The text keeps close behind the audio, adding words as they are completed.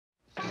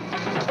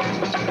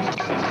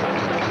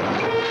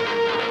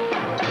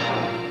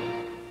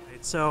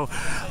So,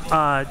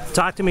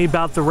 talk to me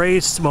about the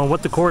race,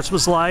 what the course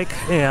was like,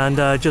 and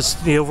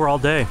just the overall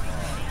day.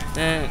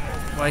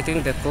 I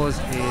think the course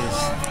is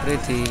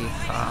pretty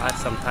hard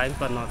sometimes,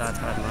 but not that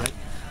hard much.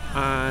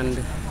 And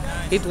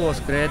it was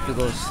great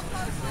because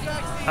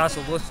as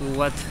opposed to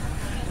what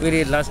we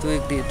did last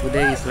week,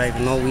 today is like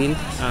no wind,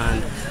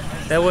 and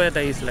the weather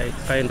is like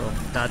kind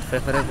of that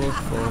favorable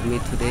for me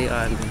today.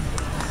 And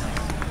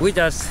we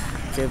just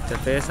kept the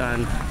pace,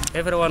 and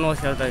everyone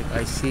was just like,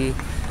 I see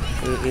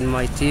in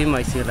my team,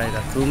 I see like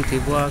a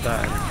teamwork,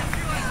 and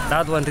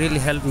that one really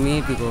helped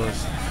me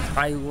because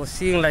I was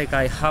seeing like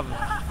I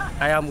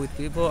am with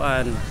people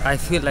and I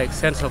feel like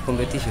sense of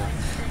competition.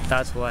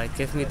 That's why it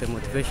gave me the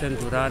motivation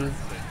to run,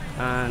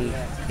 and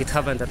it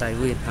happened that I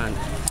win, and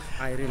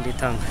I really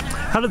thank.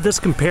 How did this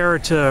compare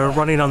to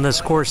running on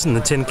this course in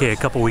the 10K a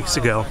couple weeks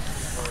ago?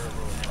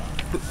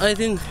 I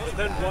think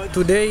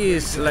today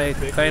is like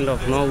kind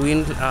of no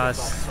wind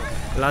as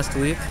last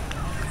week,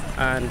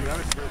 and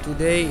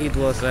today it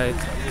was like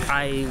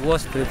I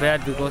was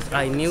prepared because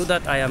I knew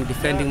that I am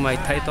defending my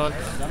title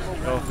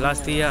of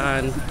last year,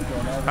 and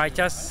I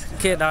just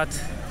get that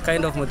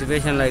kind of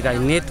motivation, like I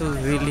need to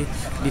really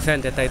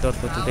defend the title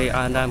for today,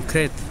 and I'm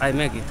great, I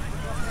make it.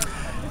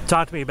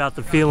 Talk to me about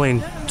the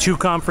feeling. 2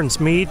 conference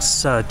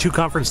meets, 2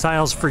 conference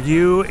titles for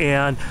you,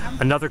 and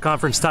another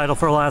conference title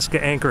for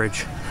Alaska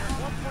Anchorage.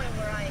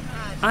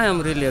 I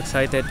am really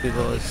excited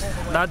because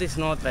that is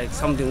not like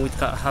something which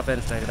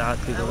happens like that,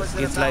 because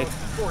it's like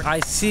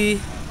I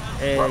see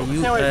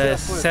a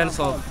sense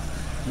of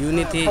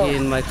unity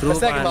in my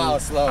group and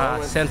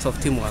a sense of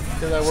teamwork.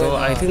 So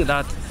I think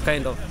that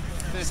kind of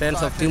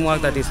sense of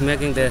teamwork that is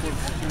making the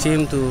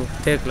team to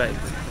take like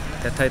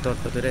the title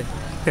for today.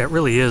 Yeah, it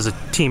really is a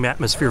team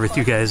atmosphere with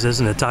you guys,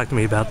 isn't it? Talk to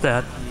me about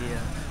that. Yeah.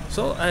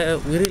 So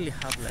we really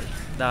have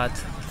like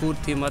that good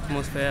team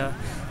atmosphere,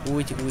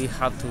 which we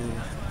have to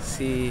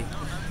see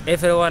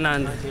everyone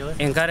and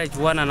encourage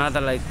one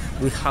another. Like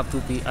we have to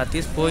be at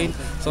this point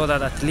so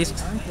that at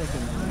least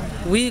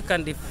we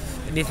can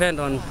depend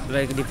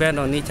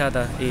on each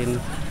other in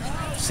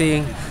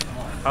seeing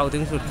how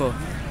things would go.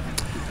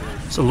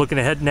 So looking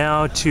ahead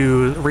now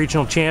to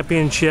regional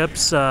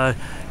championships,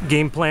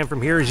 game plan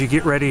from here as you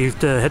get ready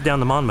to head down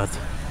to Monmouth.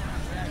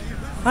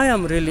 I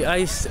am really,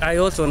 I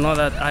also know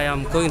that I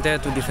am going there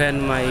to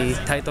defend my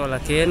title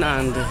again,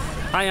 and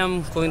I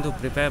am going to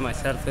prepare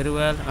myself very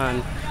well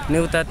and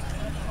know that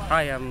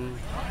I am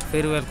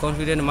very well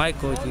confident. My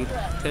coach will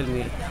tell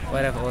me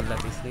whatever all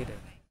that is needed.